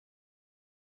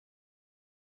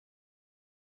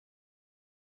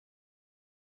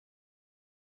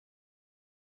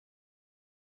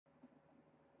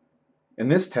In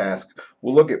this task,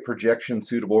 we'll look at projections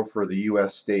suitable for the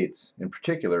U.S. states, in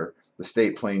particular, the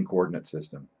state plane coordinate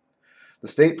system. The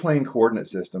state plane coordinate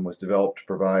system was developed to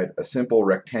provide a simple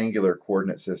rectangular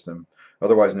coordinate system,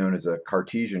 otherwise known as a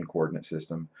Cartesian coordinate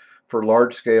system, for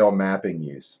large-scale mapping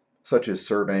use, such as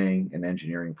surveying and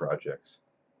engineering projects.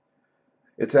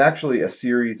 It's actually a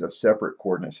series of separate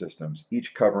coordinate systems,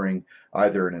 each covering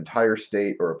either an entire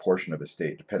state or a portion of a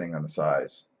state, depending on the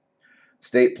size.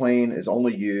 State plane is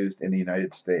only used in the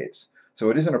United States,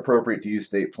 so it isn't appropriate to use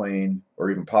state plane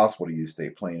or even possible to use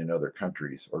state plane in other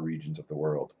countries or regions of the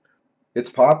world.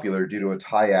 It's popular due to its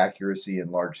high accuracy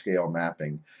and large-scale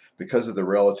mapping because of the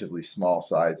relatively small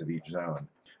size of each zone.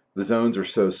 The zones are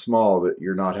so small that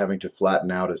you're not having to flatten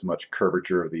out as much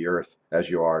curvature of the Earth as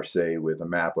you are, say, with a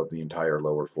map of the entire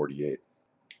lower 48.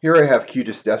 Here I have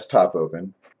QGIS Desktop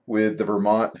open with the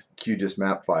Vermont QGIS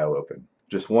map file open.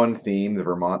 Just one theme, the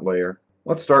Vermont layer.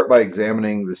 Let's start by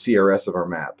examining the CRS of our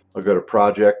map. I'll go to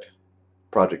Project,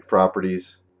 Project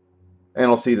Properties, and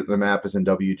I'll see that the map is in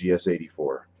WGS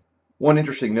 84. One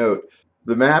interesting note,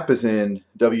 the map is in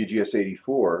WGS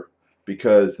 84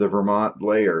 because the Vermont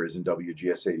layer is in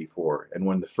WGS 84, and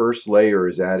when the first layer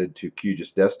is added to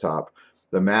QGIS Desktop,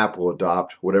 the map will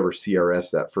adopt whatever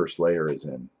CRS that first layer is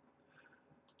in.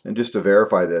 And just to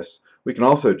verify this, we can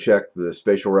also check the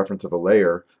spatial reference of a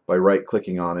layer by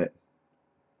right-clicking on it,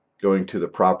 going to the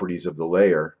properties of the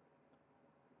layer,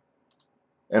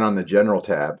 and on the General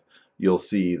tab you'll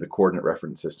see the coordinate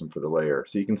reference system for the layer.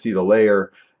 So you can see the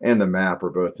layer and the map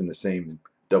are both in the same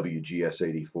WGS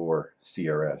 84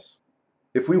 CRS.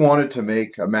 If we wanted to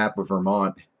make a map of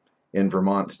Vermont in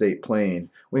Vermont State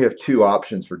Plane, we have two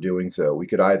options for doing so. We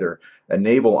could either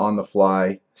enable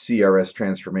on-the-fly CRS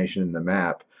transformation in the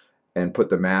map and put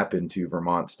the map into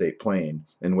Vermont State Plane,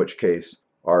 in which case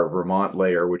our Vermont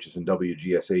layer, which is in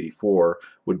WGS 84,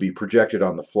 would be projected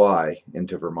on the fly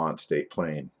into Vermont State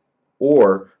Plane.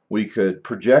 Or we could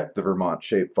project the Vermont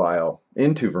shapefile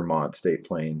into Vermont State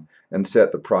Plane and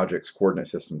set the project's coordinate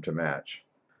system to match.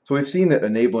 So we've seen that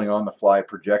enabling on-the-fly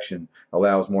projection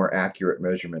allows more accurate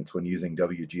measurements when using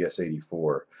WGS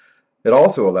 84. It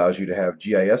also allows you to have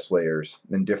GIS layers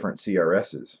in different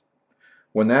CRSs.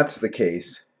 When that's the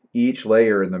case, each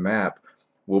layer in the map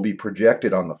will be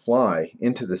projected on the fly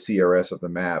into the CRS of the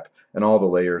map, and all the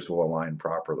layers will align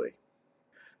properly.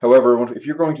 However, if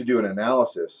you're going to do an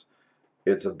analysis,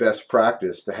 it's a best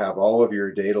practice to have all of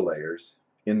your data layers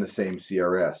in the same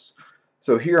CRS.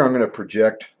 So here I'm going to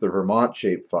project the Vermont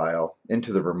shapefile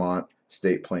into the Vermont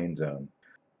State Plane zone.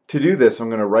 To do this, I'm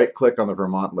going to right-click on the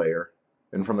Vermont layer,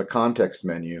 and from the context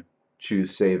menu,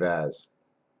 choose Save As.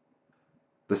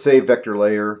 The Save Vector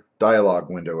Layer dialog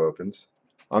window opens.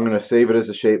 I'm going to save it as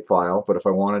a shapefile, but if I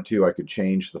wanted to, I could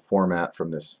change the format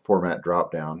from this format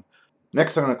drop-down.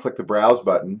 Next, I'm going to click the Browse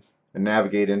button and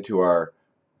navigate into our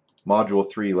Module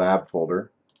 3 Lab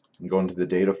folder and go into the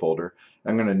Data folder.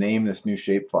 I'm going to name this new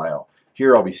shapefile.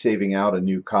 Here I'll be saving out a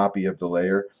new copy of the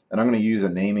layer, and I'm going to use a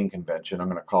naming convention. I'm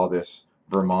going to call this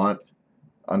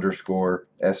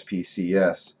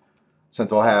Vermont_SPCS.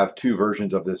 Since I'll have two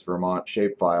versions of this Vermont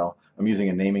shapefile, I'm using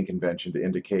a naming convention to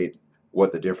indicate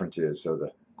what the difference is, so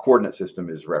the coordinate system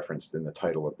is referenced in the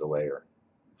title of the layer.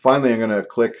 Finally, I'm going to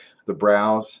click the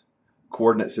Browse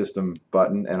Coordinate System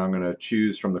button, and I'm going to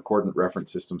choose from the Coordinate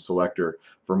Reference System selector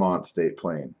Vermont State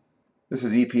Plane. This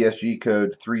is EPSG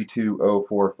code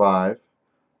 32045.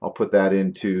 I'll put that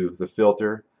into the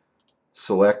filter,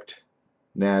 select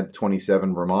NAD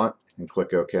 27 Vermont, and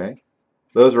click OK.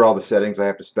 Those are all the settings I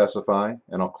have to specify,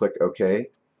 and I'll click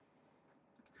OK.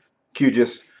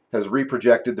 QGIS has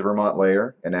reprojected the Vermont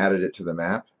layer and added it to the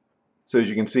map. So as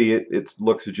you can see, it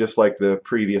looks just like the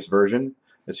previous version.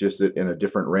 It's just in a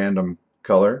different random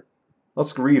color.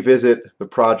 Let's revisit the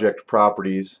project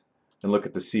properties and look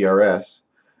at the CRS.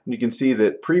 And you can see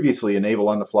that previously Enable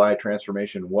on-the-fly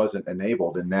transformation wasn't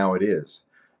enabled, and now it is.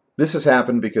 This has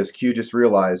happened because QGIS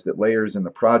realized that layers in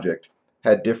the project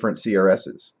had different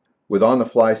CRSs. With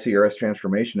on-the-fly CRS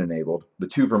transformation enabled, the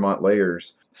two Vermont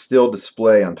layers still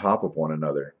display on top of one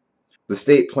another. The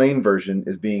State Plane version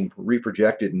is being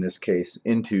reprojected in this case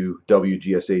into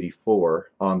WGS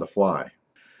 84 on the fly.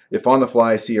 If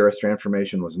on-the-fly CRS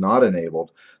transformation was not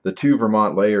enabled, the two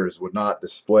Vermont layers would not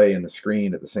display in the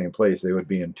screen at the same place. They would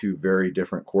be in two very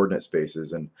different coordinate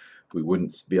spaces, and we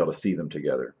wouldn't be able to see them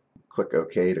together. Click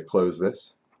OK to close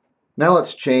this. Now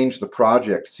let's change the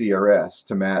project CRS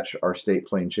to match our State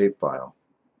Plane shapefile.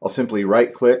 I'll simply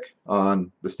right-click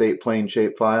on the State Plane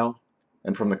shapefile,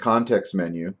 and from the context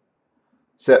menu,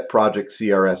 set Project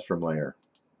CRS from Layer.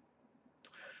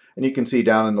 And you can see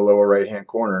down in the lower right-hand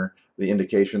corner, the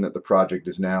indication that the project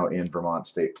is now in Vermont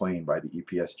State Plane by the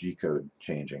EPSG code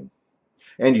changing.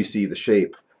 And you see the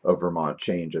shape of Vermont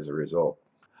change as a result.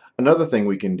 Another thing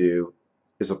we can do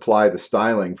is apply the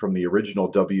styling from the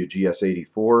original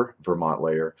WGS84 Vermont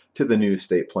layer to the new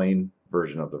State Plane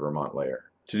version of the Vermont layer.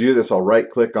 To do this, I'll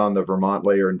right-click on the Vermont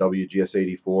layer in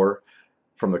WGS84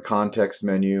 from the Context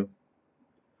menu,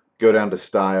 go down to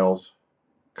Styles,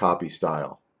 Copy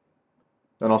Style.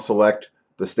 Then I'll select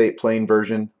the State Plane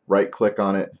version, right-click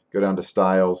on it, go down to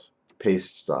Styles,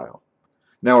 Paste Style.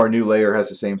 Now our new layer has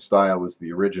the same style as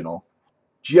the original.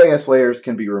 GIS layers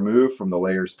can be removed from the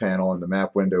Layers panel in the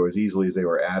map window as easily as they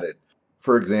were added.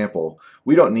 For example,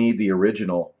 we don't need the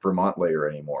original Vermont layer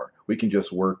anymore. We can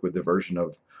just work with the version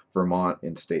of Vermont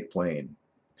in State Plane.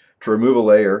 To remove a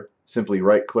layer, simply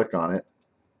right-click on it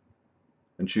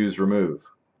and choose Remove.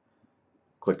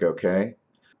 Click OK.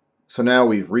 So now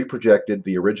we've reprojected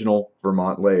the original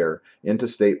Vermont layer into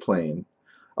State Plane,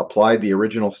 applied the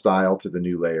original style to the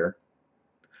new layer,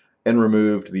 and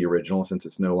removed the original since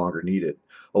it's no longer needed.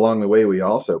 Along the way, we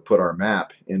also put our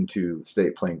map into the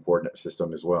State Plane coordinate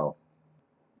system as well.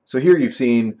 So here you've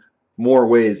seen more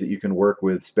ways that you can work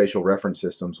with spatial reference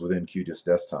systems within QGIS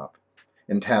Desktop.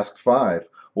 In Task 5,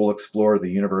 we'll explore the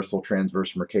Universal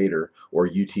Transverse Mercator, or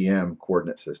UTM,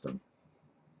 coordinate system.